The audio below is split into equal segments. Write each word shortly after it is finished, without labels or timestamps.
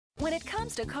When it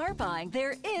comes to car buying,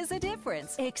 there is a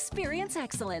difference. Experience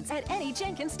excellence at any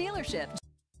Jenkins dealership.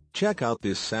 Check out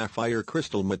this sapphire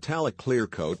crystal metallic clear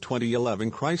coat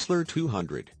 2011 Chrysler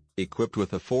 200, equipped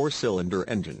with a 4-cylinder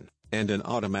engine and an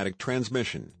automatic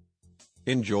transmission.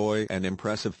 Enjoy an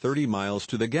impressive 30 miles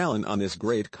to the gallon on this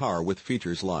great car with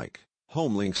features like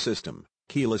HomeLink system,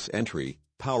 keyless entry,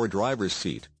 power driver's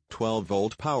seat,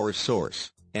 12-volt power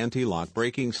source, anti-lock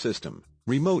braking system,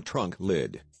 remote trunk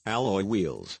lid, alloy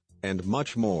wheels, and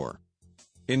much more.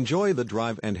 Enjoy the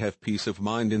drive and have peace of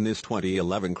mind in this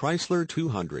 2011 Chrysler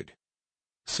 200.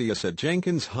 See us at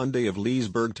Jenkins Hyundai of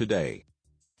Leesburg today.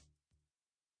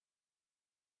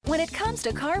 When it comes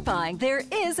to car buying, there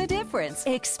is a difference.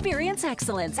 Experience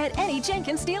excellence at any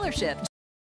Jenkins dealership.